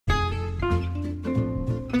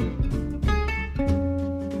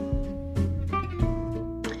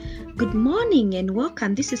Good morning and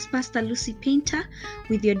welcome. This is Pastor Lucy Painter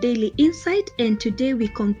with your daily insight, and today we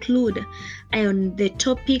conclude on the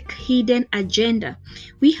topic Hidden Agenda.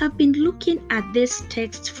 We have been looking at this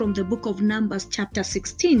text from the book of Numbers chapter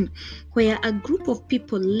 16, where a group of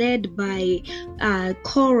people led by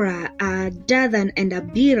Korah, Dathan and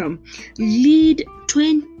Abiram lead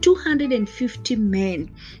 250 men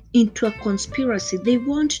into a conspiracy. They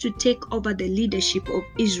want to take over the leadership of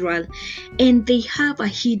Israel, and they have a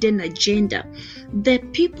hidden agenda. The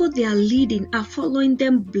people they are leading are following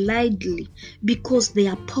them blindly because they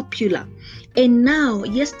are popular. And now,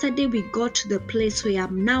 yesterday we got to the place where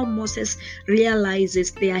now Moses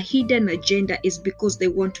realizes their hidden agenda is because they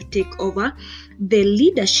want to take over the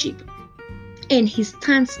leadership, and he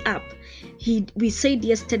stands up. We said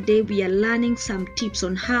yesterday we are learning some tips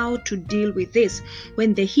on how to deal with this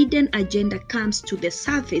when the hidden agenda comes to the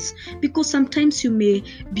surface, because sometimes you may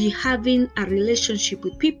be having a relationship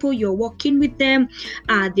with people, you're working with them,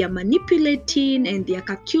 they are manipulating and they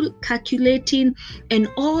are calculating, and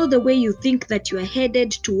all the way you think that you are headed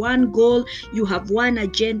to one goal, you have one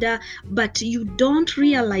agenda, but you don't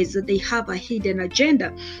realize that they have a hidden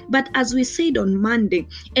agenda. But as we said on Monday,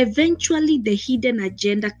 eventually the hidden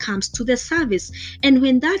agenda comes to the service, and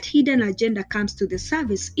when that hidden agenda comes to the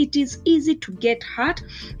service, it is easy to get hurt,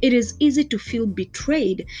 it is easy to feel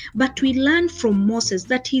betrayed. But we learned from Moses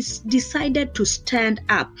that he decided to stand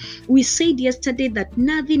up. We said yesterday that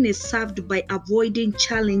nothing is served by avoiding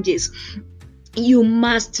challenges. You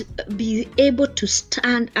must be able to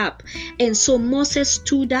stand up. And so Moses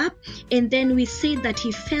stood up, and then we say that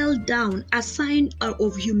he fell down, a sign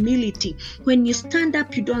of humility. When you stand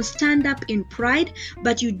up, you don't stand up in pride,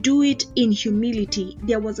 but you do it in humility.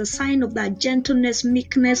 There was a sign of that gentleness,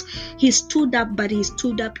 meekness. He stood up, but he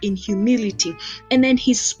stood up in humility. And then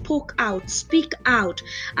he spoke out, speak out.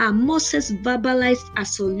 Moses verbalized a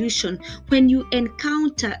solution. When you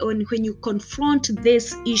encounter, when you confront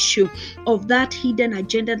this issue of that hidden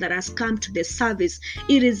agenda that has come to the service,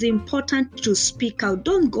 it is important to speak out.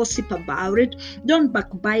 Don't gossip about it, don't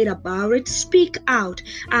backbite about it, speak out.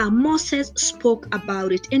 Moses spoke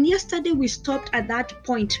about it, and yesterday we stopped at that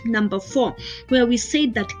point number 4, where we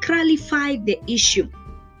said that clarify the issue.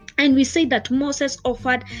 And we say that Moses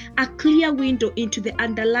offered a clear window into the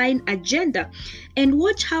underlying agenda. And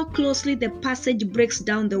watch how closely the passage breaks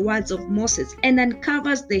down the words of Moses and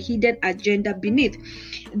uncovers the hidden agenda beneath.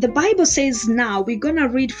 The Bible says, now we're going to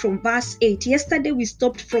read from verse 8. Yesterday we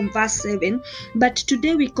stopped from verse 7, but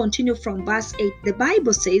today we continue from verse 8. The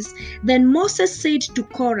Bible says, then Moses said to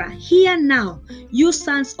Korah, hear now, you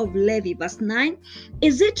sons of Levi. Verse 9,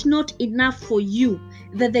 is it not enough for you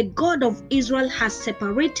that the God of Israel has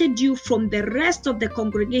separated you from the rest of the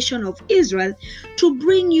congregation of Israel to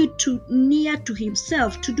bring you near to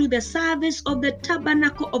himself, to do the service of the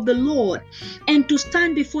tabernacle of the Lord, and to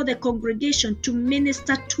stand before the congregation to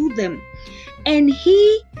minister to them? And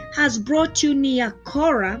he has brought you near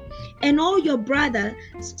Korah and all your brothers,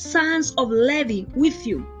 sons of Levi, with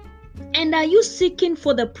you. And are you seeking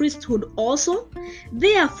for the priesthood also?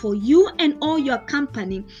 Therefore, you and all your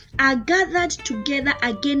company are gathered together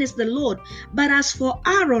against the Lord. But as for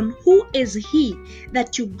Aaron, who is he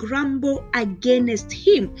that you grumble against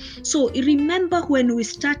him? So remember, when we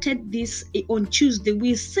started this on Tuesday,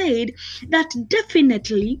 we said that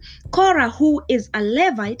definitely Korah, who is a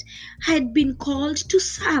Levite, had been called to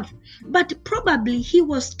serve. But probably he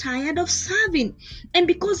was tired of serving. And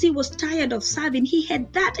because he was tired of serving, he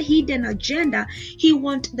had that hidden agenda. He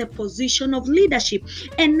wanted the position of leadership.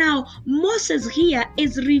 And now Moses here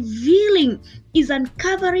is revealing, is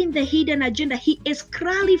uncovering the hidden agenda. He is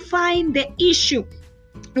clarifying the issue.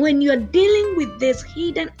 When you're dealing with these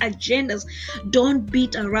hidden agendas, don't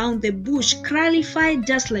beat around the bush. Clarify,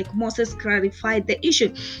 just like Moses clarified the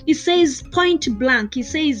issue. He says point blank, he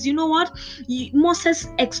says, you know what? Moses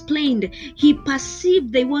explained, he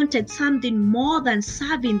perceived they wanted something more than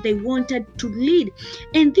serving. They wanted to lead.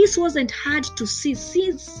 And this wasn't hard to see,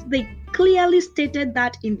 since they clearly stated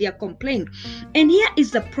that in their complaint. And here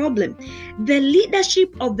is the problem. The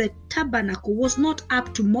leadership of the tabernacle was not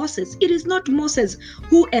up to Moses. It is not Moses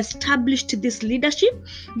who established this leadership.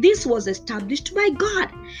 This was established by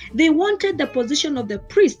God. They wanted the position of the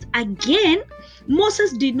priest. Again,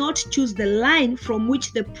 Moses did not choose the line from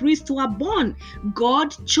which the priests were born.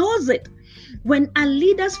 God chose it. When a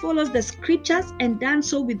leader follows the scriptures and does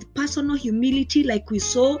so with personal humility, like we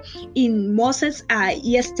saw in Moses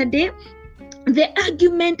yesterday, The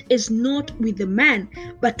argument is not with the man,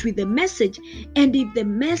 but with the message. And if the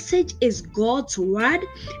message is God's word,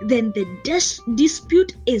 then the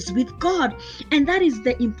dispute is with God. And that is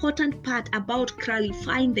the important part about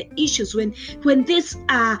clarifying the issues when these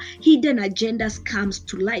hidden agendas comes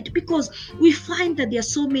to light, because we find that there are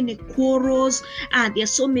so many quarrels, there are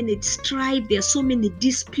so many strife, there are so many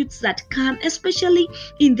disputes that come, especially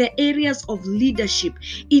in the areas of leadership,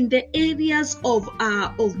 in the areas of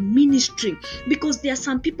ministry. Because there are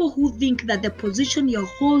some people who think that the position you're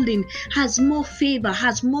holding has more favor,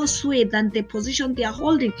 has more sway than the position they are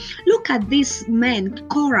holding. Look at this man,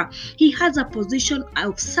 Korah. He has a position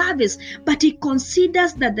of service, but he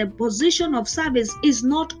considers that the position of service is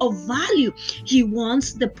not of value. He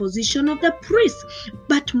wants the position of the priest.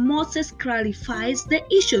 But Moses clarifies the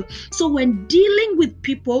issue. So when dealing with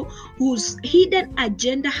people whose hidden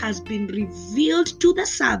agenda has been revealed to the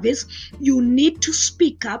service, you need to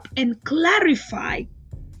speak up and clarify.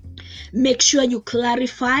 Make sure you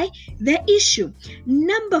clarify the issue.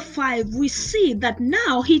 Number 5, we see that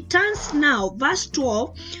now he turns verse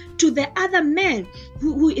 12, to the other men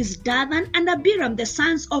who is Dathan and Abiram, the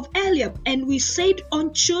sons of Eliab. And we said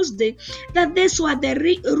on Tuesday that these were the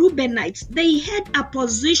Reubenites. They had a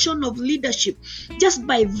position of leadership just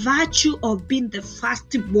by virtue of being the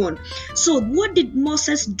firstborn. So what did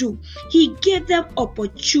Moses do? He gave them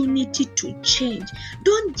opportunity to change.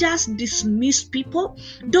 Don't just dismiss people.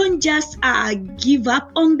 Don't just give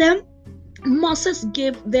up on them. Moses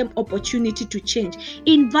gave them opportunity to change.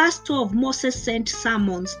 In verse 12, Moses sent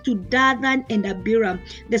summons to Dathan and Abiram,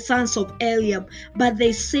 the sons of Eliab, but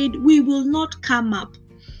they said, "We will not come up."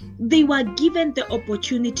 They were given the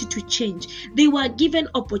opportunity to change. They were given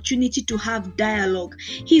opportunity to have dialogue.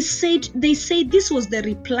 They said this was the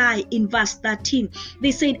reply in verse 13.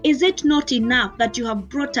 They said, "Is it not enough that you have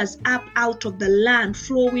brought us up out of the land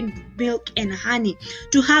flowing with milk and honey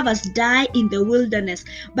to have us die in the wilderness,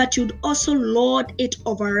 but you'd also lord it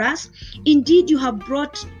over us? Indeed, you have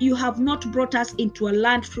not brought us into a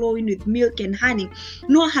land flowing with milk and honey,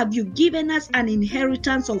 nor have you given us an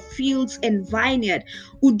inheritance of fields and vineyard.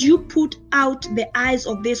 Would you put out the eyes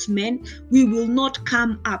of these men? We will not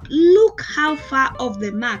come up." Look how far off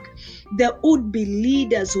the mark the would-be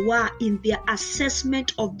leaders were in their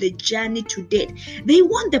assessment of the journey to date. They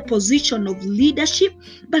want the position of leadership,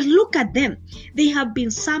 but look at them. They have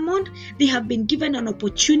been summoned. They have been given an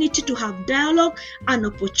opportunity to have dialogue, an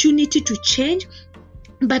opportunity to change.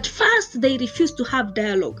 But first, they refused to have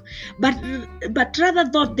dialogue, but rather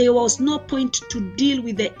thought there was no point to deal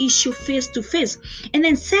with the issue face to face. And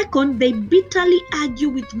then second, they bitterly argue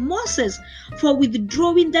with Moses for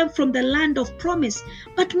withdrawing them from the land of promise.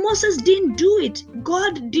 But Moses didn't do it.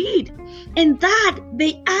 God did. And that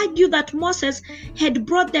they argue that Moses had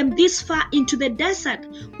brought them this far into the desert,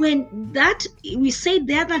 when that we said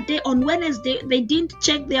the other day on Wednesday, they didn't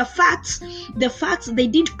check their facts. They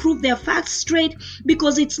didn't prove their facts straight,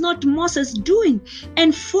 because it's not Moses doing.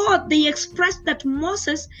 And fourth, they expressed that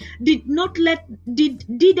Moses did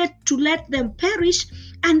it to let them perish,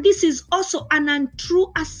 and this is also an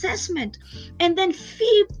untrue assessment. And then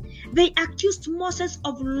fifth, they accused Moses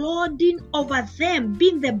of lording over them,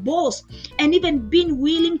 being the boss, and even being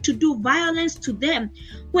willing to do violence to them,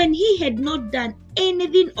 when he had not done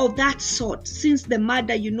anything of that sort since the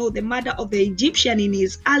murder of the Egyptian in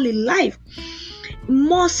his early life.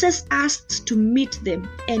 Moses asked to meet them,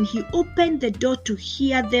 and he opened the door to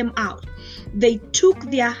hear them out. They took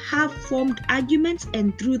their half-formed arguments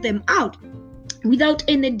and threw them out, without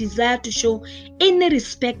any desire to show any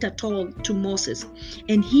respect at all to Moses.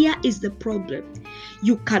 And here is the problem.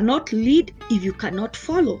 You cannot lead if you cannot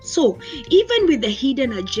follow. So even with the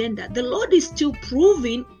hidden agenda, the Lord is still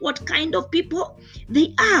proving what kind of people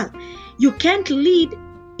they are. You can't lead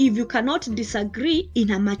if you cannot disagree in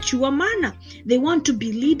a mature manner. They want to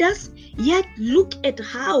be leaders, yet look at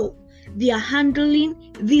how they are handling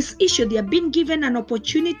this issue. They are being given an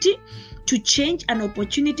opportunity to change, an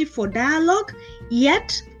opportunity for dialogue,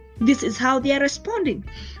 yet this is how they are responding.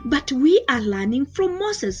 But we are learning from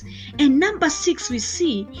Moses. And number 6, we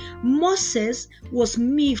see Moses was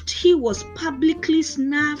miffed. He was publicly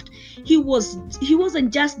snubbed. He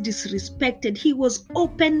wasn't just disrespected. He was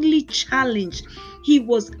openly challenged. He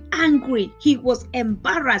was angry. He was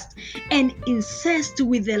embarrassed and incensed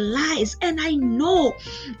with the lies. And I know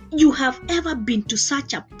you have ever been to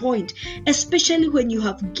such a point, especially when you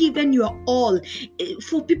have given your all.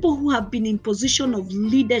 For people who have been in position of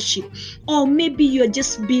leadership, or maybe you're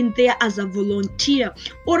just being there as a volunteer,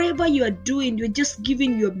 whatever you are doing, you're just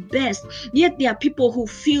giving your best. Yet there are people who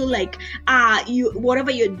feel like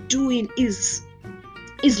whatever you're doing is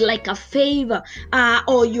is like a favor,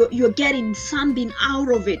 or you're getting something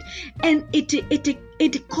out of it, and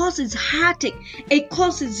it causes heartache. It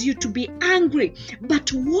causes you to be angry.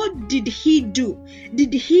 But what did he do?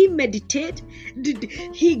 Did he meditate? Did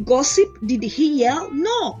he gossip? Did he yell?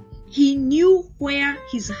 No. He knew where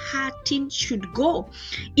his hearting should go.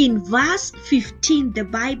 In verse 15, the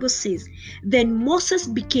Bible says, "Then Moses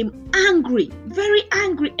became angry, very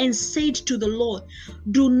angry, and said to the Lord,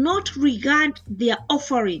 'Do not regard their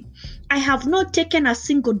offering. I have not taken a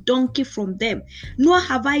single donkey from them, nor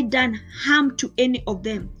have I done harm to any of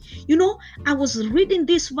them.'" You know, I was reading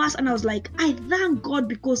this verse and I was like, I thank God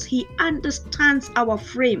because he understands our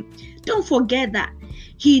frame. Don't forget that.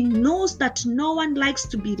 He knows that no one likes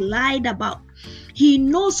to be lied about. He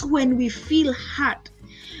knows when we feel hurt,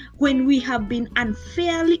 when we have been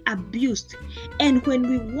unfairly abused, and when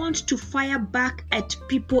we want to fire back at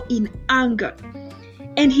people in anger.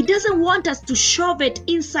 And he doesn't want us to shove it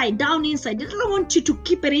down inside. He doesn't want you to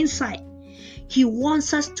keep it inside. He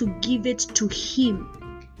wants us to give it to him,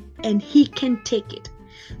 and he can take it.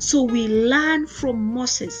 So we learn from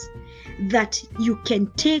Moses that you can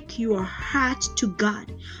take your heart to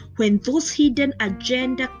God. When those hidden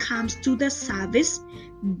agenda comes to the service,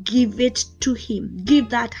 give it to him. Give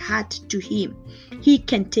that heart to him. He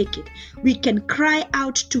can take it. We can cry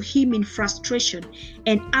out to him in frustration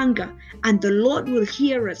and anger, and the Lord will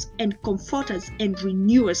hear us and comfort us and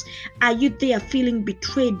renew us. Are you there feeling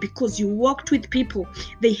betrayed because you walked with people?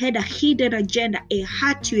 They had a hidden agenda, a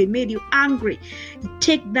hurt you, it made you angry.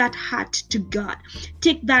 Take that heart to God.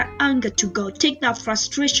 Take that anger to God. Take that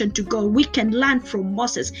frustration to God. We can learn from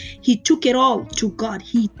Moses. He took it all to God.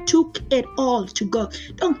 He took it all to God.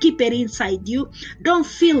 Don't keep it inside you. Don't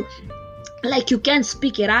feel like you can't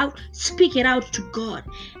speak it out. Speak it out to God.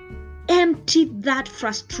 Empty that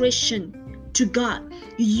frustration to God.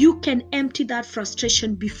 You can empty that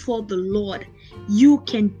frustration before the Lord. You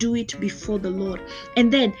can do it before the Lord.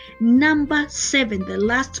 And then number 7, the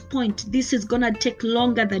last point. This is gonna take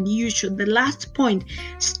longer than usual. The last point,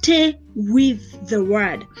 stay with the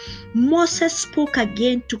word. Moses spoke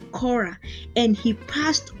again to Korah, and he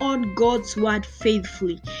passed on God's word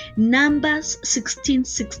faithfully. Numbers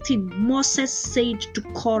 16:16, Moses said to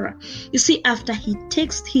Korah. You see, after he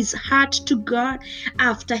takes his heart to God,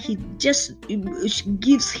 after he just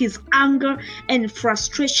gives his anger and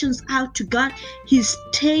frustrations out to God, he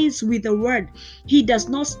stays with the word. He does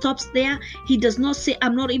not stop there. He does not say,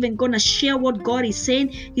 I'm not even going to share what God is saying.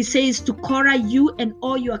 He says to Korah, you and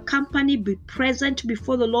all your company be present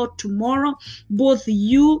before the Lord tomorrow, both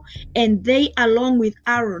you and they along with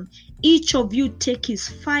Aaron. Each of you take his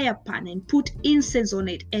fire pan and put incense on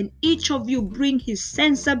it, and each of you bring his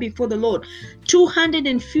censer before the Lord.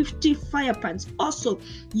 250 fire pans. Also,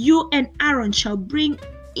 you and Aaron shall bring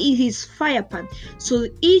his fire pan. So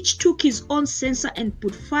each took his own censer and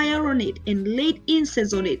put fire on it and laid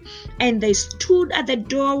incense on it. And they stood at the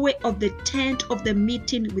doorway of the tent of the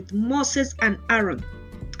meeting with Moses and Aaron.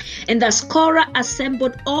 And thus Korah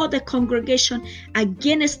assembled all the congregation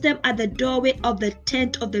against them at the doorway of the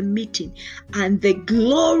tent of the meeting. And the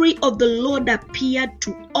glory of the Lord appeared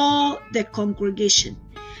to all the congregation.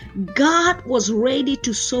 God was ready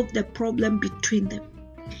to solve the problem between them.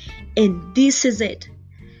 And this is it.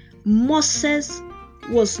 Moses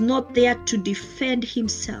was not there to defend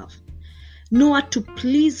himself, nor to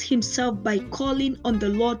please himself by calling on the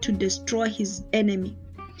Lord to destroy his enemy.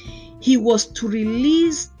 He was to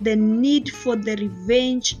release the need for the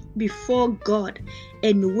revenge before God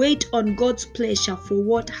and wait on God's pleasure for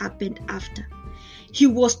what happened after. He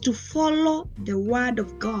was to follow the word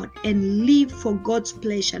of God and live for God's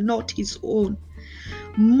pleasure, not his own.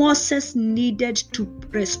 Moses needed to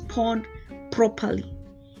respond properly.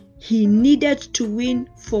 He needed to win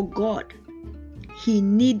for God. He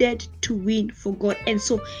needed to win for God. And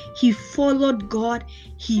so he followed God.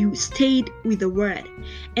 He stayed with the word.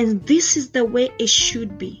 And this is the way it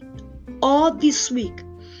should be. All this week,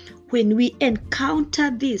 when we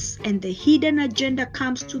encounter this and the hidden agenda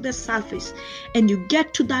comes to the surface and you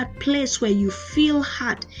get to that place where you feel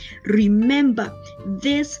hurt, remember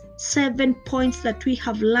these 7 points that we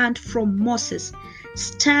have learned from Moses.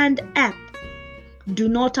 Stand up. Do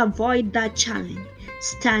not avoid that challenge.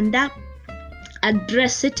 Stand up.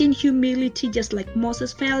 Address it in humility, just like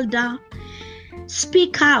Moses fell down.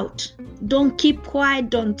 Speak out. Don't keep quiet.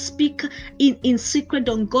 Don't speak in secret.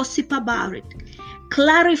 Don't gossip about it.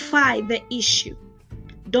 Clarify the issue.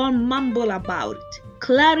 Don't mumble about it.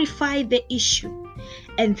 Clarify the issue.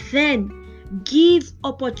 And then give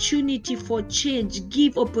opportunity for change.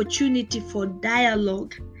 Give opportunity for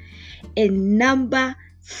dialogue. And number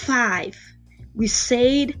 5, we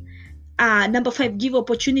said Number 5, give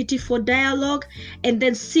opportunity for dialogue. And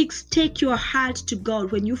then 6, take your heart to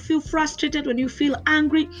God. When you feel frustrated, when you feel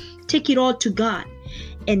angry, take it all to God.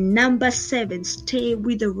 And number 7, stay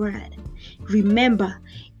with the word. Remember,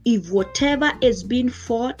 if whatever is being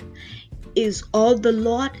fought is all the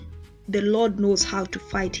Lord knows how to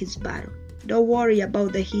fight his battle. Don't worry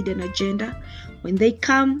about the hidden agenda. When they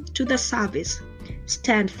come to the service,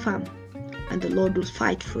 stand firm and the Lord will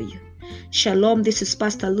fight for you. Shalom, this is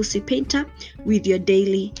Pastor Lucy Painter with your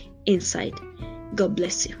daily insight. God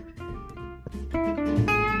bless you.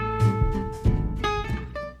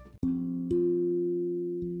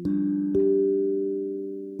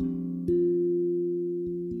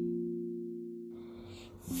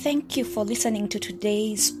 Thank you for listening to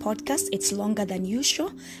today's podcast. It's longer than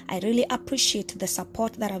usual. I really appreciate the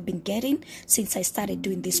support that I've been getting since I started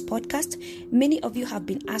doing this podcast. Many of you have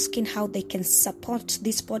been asking how they can support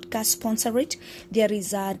this podcast, sponsor it. There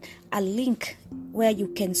is a link where you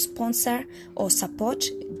can sponsor or support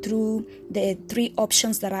through the 3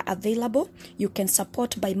 options that are available. You can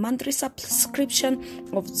support by monthly subscription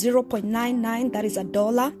of $0.99, that is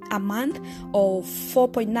 $1 a month, or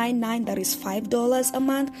 $4.99, that is $5 a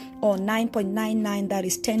month, or $9.99, that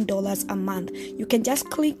is $10 a month. You can just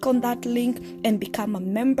click on that link and become a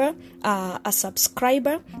member, a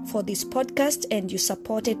subscriber for this podcast, and you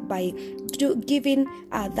support it by giving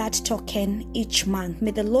that token each month.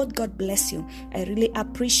 May the Lord God bless you. I really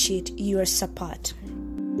appreciate your support.